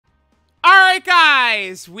Alright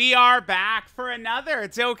guys, we are back for another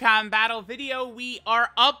Dokkan battle video. We are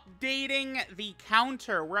updating the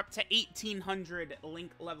counter. We're up to 1,800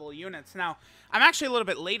 link level units. Now, I'm actually a little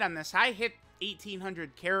bit late on this. I hit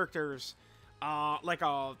 1,800 characters like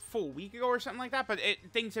a full week ago or something like that, but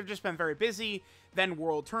things have just been very busy. Then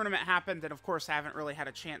World Tournament happened, and of course I haven't really had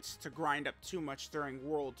a chance to grind up too much during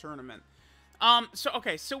World Tournament. So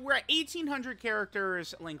we're at 1,800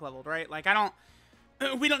 characters link leveled, right? Like,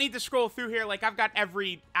 we don't need to scroll through here. Like, I've got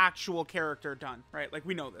every actual character done, right? Like,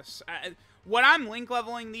 we know this. What I'm link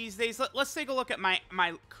leveling these days, let's take a look at my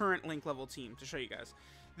current link level team to show you guys.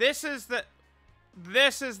 This is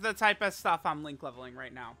the type of stuff I'm link leveling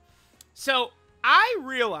right now. So, I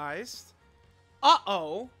realized,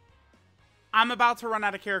 I'm about to run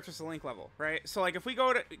out of characters to link level, right? So, like, if we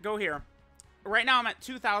go here, right now I'm at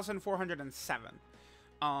 2,407.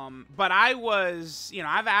 But I was, you know,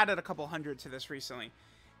 I've added a couple hundred to this recently,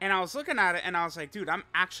 and I was looking at it and I was like, dude, I'm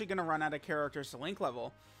actually going to run out of characters to link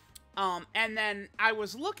level. And then I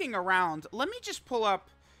was looking around. Let me just pull up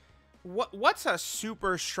what's a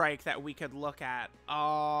super strike that we could look at.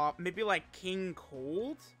 Maybe like King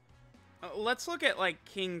Cold. Let's look at like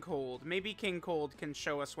King Cold. Maybe King Cold can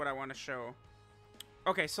show us what I want to show.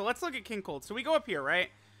 Okay, so let's look at King Cold. So we go up here, right?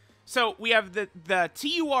 So we have the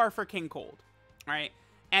TUR for King Cold, right?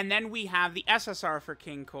 And then we have the SSR for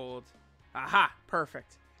King Cold. Aha,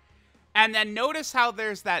 perfect. And then notice how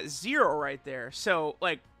there's that 0 right there. So,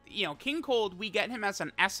 like, you know, King Cold, we get him as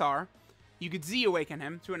an SR. You could Z-awaken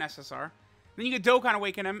him to an SSR. Then you could Dokkan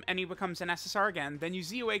awaken him, and he becomes an SSR again. Then you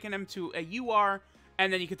Z-awaken him to a UR,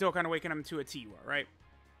 and then you could Dokkan awaken him to a TUR, right?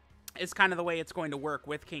 It's kind of the way it's going to work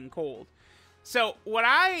with King Cold. So, what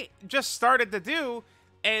I just started to do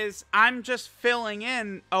is I'm just filling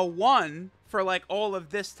in a 1 for like all of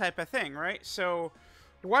this type of thing, right? So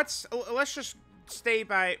let's just stay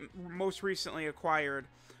by most recently acquired.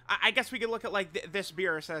 I guess we could look at like this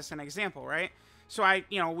Beerus as an example, right? So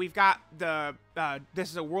we've got the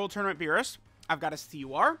this is a World Tournament Beerus. I've got a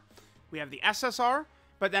TUR. We have the SSR,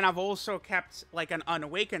 but then I've also kept like an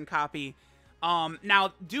unawakened copy.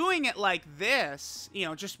 Now doing it like this, you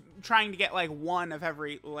know, just trying to get like 1 of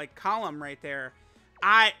every like column right there.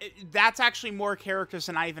 That's actually more characters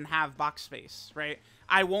than I even have box space, right?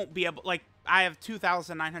 I won't be able, like, I have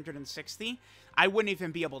 2,960. I wouldn't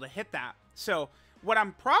even be able to hit that. So, what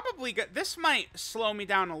I'm probably this might slow me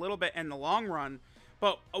down a little bit in the long run,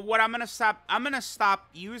 but what I'm going to stop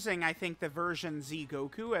using, I think, the version Z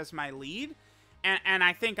Goku as my lead, and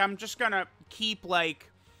I think I'm just going to keep, like,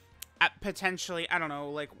 potentially, I don't know,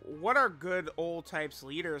 like, what are good old types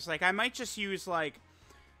leaders? Like, I might just use, like,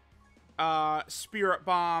 Spirit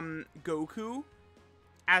Bomb Goku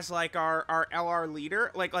as like our LR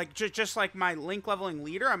leader, like just like my link leveling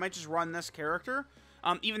leader. I might just run this character,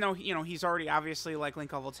 even though, you know, he's already obviously like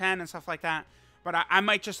link level 10 and stuff like that, but I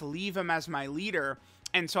might just leave him as my leader,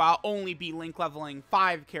 and so I'll only be link leveling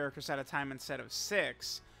 5 characters at a time instead of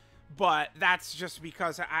 6. But that's just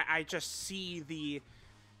because I just see the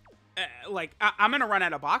like I'm gonna run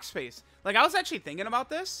out of box space. Like, I was actually thinking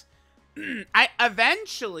about this. I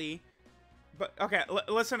eventually. But, okay,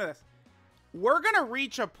 listen to this. We're going to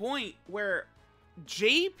reach a point where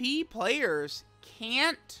JP players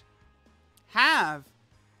can't have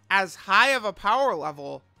as high of a power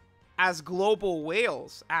level as Global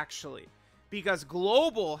Whales, actually. Because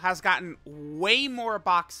Global has gotten way more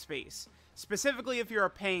box space. Specifically if you're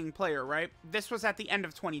a paying player, right? This was at the end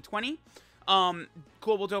of 2020.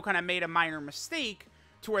 Global Dokkan had made a minor mistake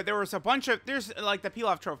to where there was a bunch of... There's, like, the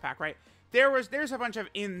Peel-Off Trove pack, right? There's a bunch of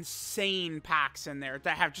insane packs in there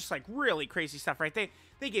that have just like really crazy stuff, right?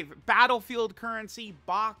 They gave battlefield currency,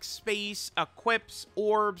 box space, equips,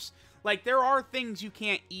 orbs. Like, there are things you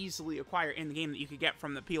can't easily acquire in the game that you could get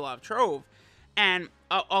from the Peel-Off Trove, and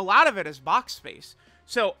a lot of it is box space.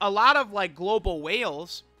 So a lot of like Global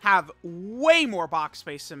Whales have way more box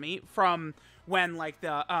space than me from when like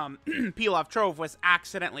the Peel-Off Trove was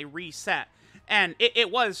accidentally reset, and it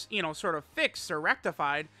was, you know, sort of fixed or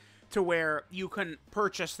rectified to where you couldn't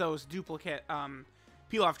purchase those duplicate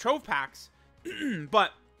Peel-Off Trove packs.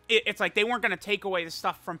 But it's like they weren't going to take away the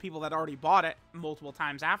stuff from people that already bought it multiple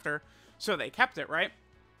times after, so they kept it, right?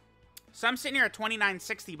 So I'm sitting here at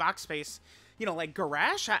 2,960 box space. You know, like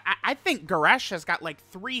Garash, I think Garash has got like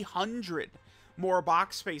 300 more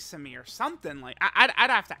box space than me or something. Like, I'd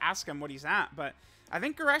have to ask him what he's at, but I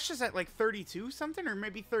think Garash is at like 32 something, or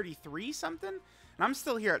maybe 33 something, and I'm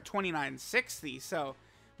still here at 2,960, so...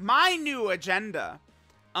 My new agenda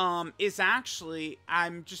is actually,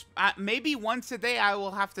 maybe once a day I will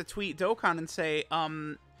have to tweet Dokkan and say,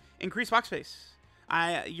 increase box space.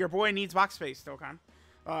 Your boy needs box space, Dokkan.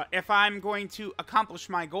 If I'm going to accomplish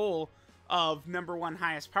my goal of #1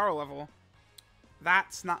 highest power level,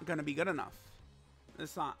 that's not going to be good enough.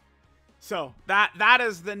 It's not. So that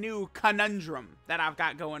is the new conundrum that I've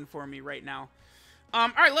got going for me right now. All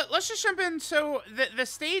right, let's just jump in. So the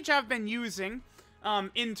stage I've been using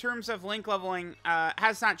in terms of link leveling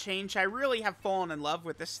has not changed. I really have fallen in love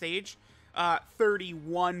with this stage.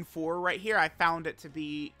 31-4 right here. I found it to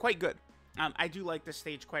be quite good. I do like this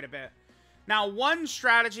stage quite a bit. Now, one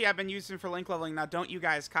strategy I've been using for link leveling, now don't you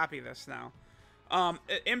guys copy this now.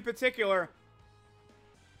 In particular,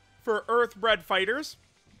 for Earthbred fighters,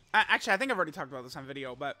 actually, I think I've already talked about this on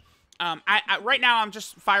video, but right now I'm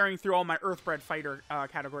just firing through all my Earthbred fighter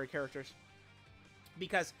category characters.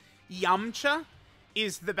 Because Yamcha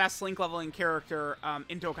is the best link leveling character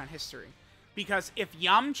in Dokkan history. Because if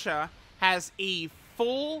Yamcha has a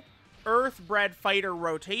full Earthbred fighter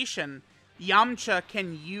rotation, Yamcha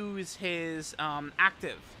can use his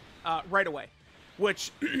active right away.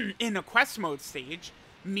 Which, in a quest mode stage,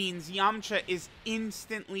 means Yamcha is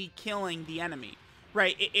instantly killing the enemy.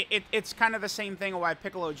 Right, it's kind of the same thing why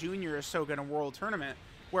Piccolo Jr. is so good in World Tournament,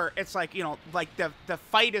 where it's like, you know, like the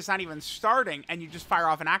fight is not even starting, and you just fire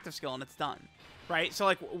off an active skill and it's done, right? So,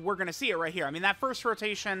 like, we're going to see it right here. I mean, that first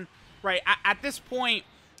rotation, right, at this point,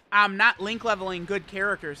 I'm not link leveling good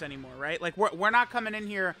characters anymore, right? Like, we're not coming in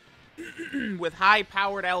here with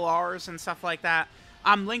high-powered LRs and stuff like that.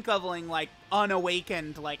 I'm link leveling, like,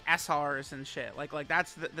 unawakened, like, SRs and shit. Like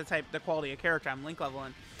that's the quality of character I'm link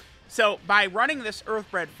leveling. So, by running this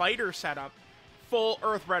Earthbred fighter setup, full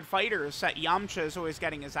Earthbred fighters that Yamcha is always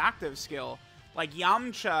getting his active skill, like,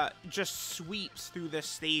 Yamcha just sweeps through this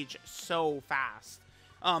stage so fast.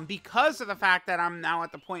 Because of the fact that I'm now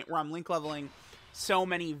at the point where I'm link leveling so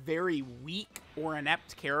many very weak or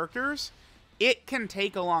inept characters, it can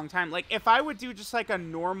take a long time. Like, if I would do just, like, a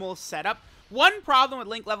normal setup, one problem with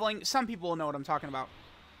link leveling, some people will know what I'm talking about.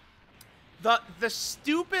 The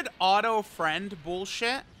stupid auto-friend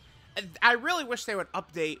bullshit, I really wish they would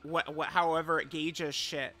update however it gauges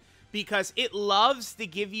shit, because it loves to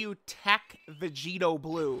give you Tech Vegito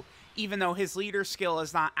Blue, even though his leader skill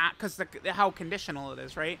is not because how conditional it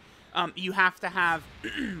is, right? You have to have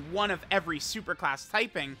one of every superclass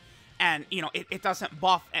typing, and you know it doesn't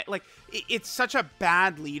buff. Like it's such a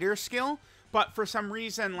bad leader skill, but for some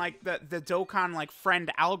reason, like the Dokkan like friend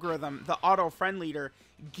algorithm, the auto friend leader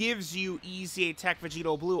gives you easy Tech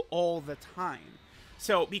Vegito Blue all the time.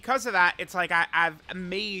 So, because of that, it's like I've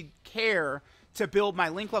made care to build my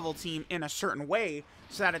link level team in a certain way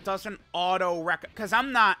so that it doesn't auto-rec... Because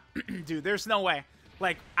I'm not... Dude, there's no way.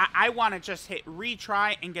 Like, I want to just hit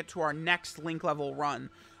retry and get to our next link level run.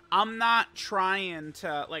 I'm not trying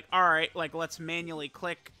to, like, alright, like, let's manually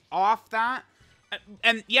click off that.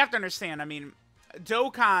 And you have to understand, I mean,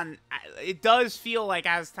 Dokkan, it does feel like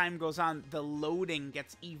as time goes on, the loading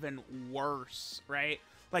gets even worse, right?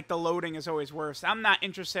 Like, the loading is always worse. I'm not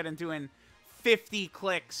interested in doing 50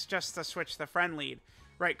 clicks just to switch the friend lead,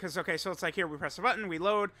 right? Because, okay, so it's like here, we press the button, we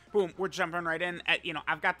load, boom, we're jumping right in. You know,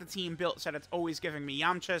 I've got the team built so that it's always giving me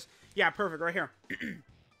Yamchas. Yeah, perfect, right here.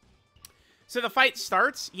 So the fight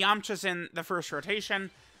starts. Yamcha's in the first rotation,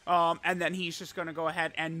 and then he's just going to go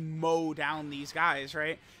ahead and mow down these guys,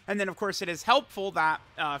 right? And then, of course, it is helpful that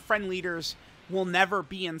friend leaders will never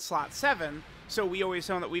be in slot 7, so we always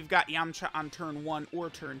know that we've got Yamcha on turn 1 or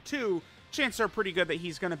turn 2. Chances are pretty good that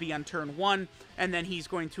he's going to be on turn 1, and then he's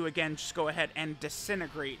going to, again, just go ahead and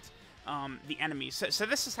disintegrate the enemies. So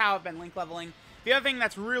this is how I've been link leveling. The other thing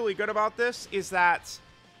that's really good about this is that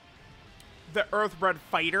the Earthbred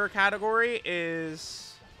Fighter category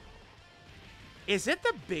is... Is it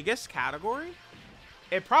the biggest category?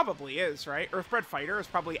 It probably is, right? Earthbred Fighter is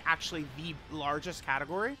probably actually the largest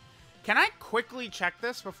category. Can I quickly check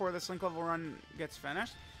this before this link level run gets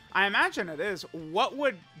finished? I imagine it is. What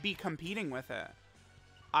would be competing with it?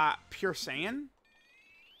 Pure Saiyan?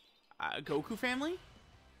 Goku family?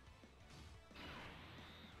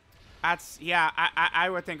 That's, yeah, I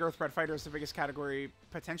would think Earthbred Fighter is the biggest category,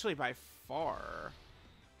 potentially by far.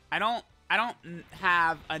 I don't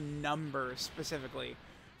have a number specifically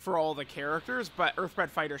for all the characters, but Earthbred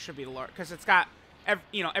Fighter should be the largest, because it's got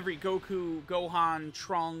every Goku, Gohan,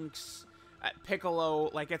 Trunks, Piccolo.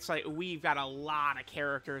 Like, it's like we've got a lot of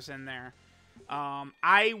characters in there.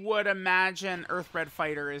 I would imagine Earthbred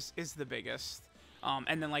Fighter is the biggest.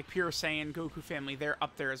 And then like Pure Saiyan, Goku family, they're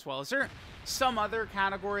up there as well. Is there some other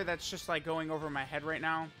category that's just like going over my head right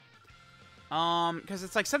now? Because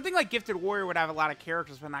it's like something like Gifted Warrior would have a lot of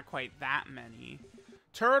characters, but not quite that many.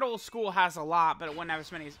 Turtle School has a lot, but it wouldn't have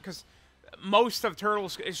as many, because most of Turtle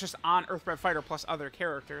School is just on Earthbred Fighter plus other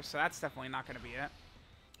characters, so that's definitely not going to be it.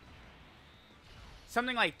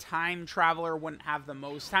 something like Time Traveler wouldn't have the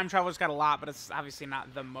most. Time Traveler's got a lot, but it's obviously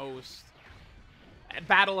not the most.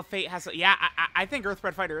 Battle of Fate has... Yeah, I think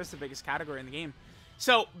Earthbred Fighter is the biggest category in the game.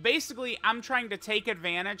 So, basically, I'm trying to take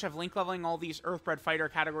advantage of link leveling all these Earthbred Fighter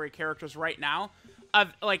category characters right now.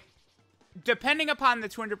 Like, depending upon the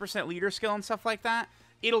 200% leader skill and stuff like that,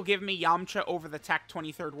 it'll give me Yamcha over the Tech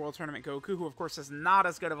 23rd World Tournament Goku, who, of course, is not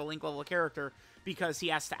as good of a link level character because he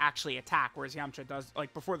has to actually attack, whereas Yamcha does,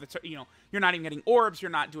 like, before the... You know, you're not even getting orbs, you're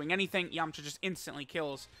not doing anything, Yamcha just instantly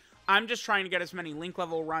kills. I'm just trying to get as many link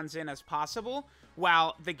level runs in as possible,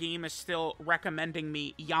 while the game is still recommending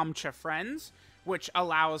me Yamcha friends, which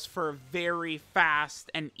allows for very fast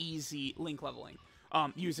and easy link leveling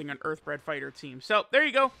using an Earthbred Fighter team. So, there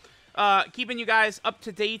you go. Keeping you guys up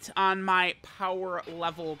to date on my power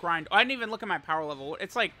level grind. Oh, I didn't even look at my power level.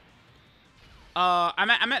 It's like, I'm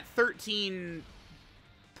at 13.2,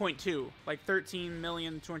 like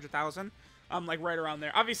 13,200,000. Like right around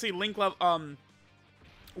there. Obviously, link level,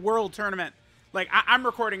 World Tournament. Like, I'm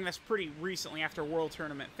recording this pretty recently after World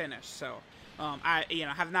Tournament finished, so I,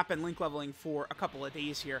 have not been link leveling for a couple of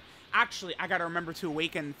days here. Actually, I gotta remember to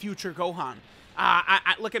awaken Future Gohan.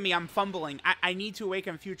 Look at me, I'm fumbling. I need to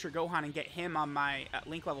awaken Future Gohan and get him on my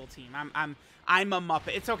link level team. I'm a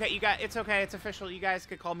Muppet. It's okay, you guys. It's okay. It's official. You guys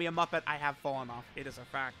could call me a Muppet. I have fallen off. It is a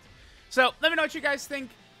fact. So let me know what you guys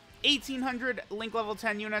think. 1,800 link level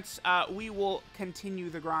 10 units. We will continue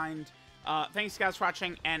the grind. Thanks guys for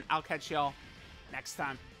watching, and I'll catch y'all next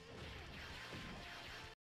time.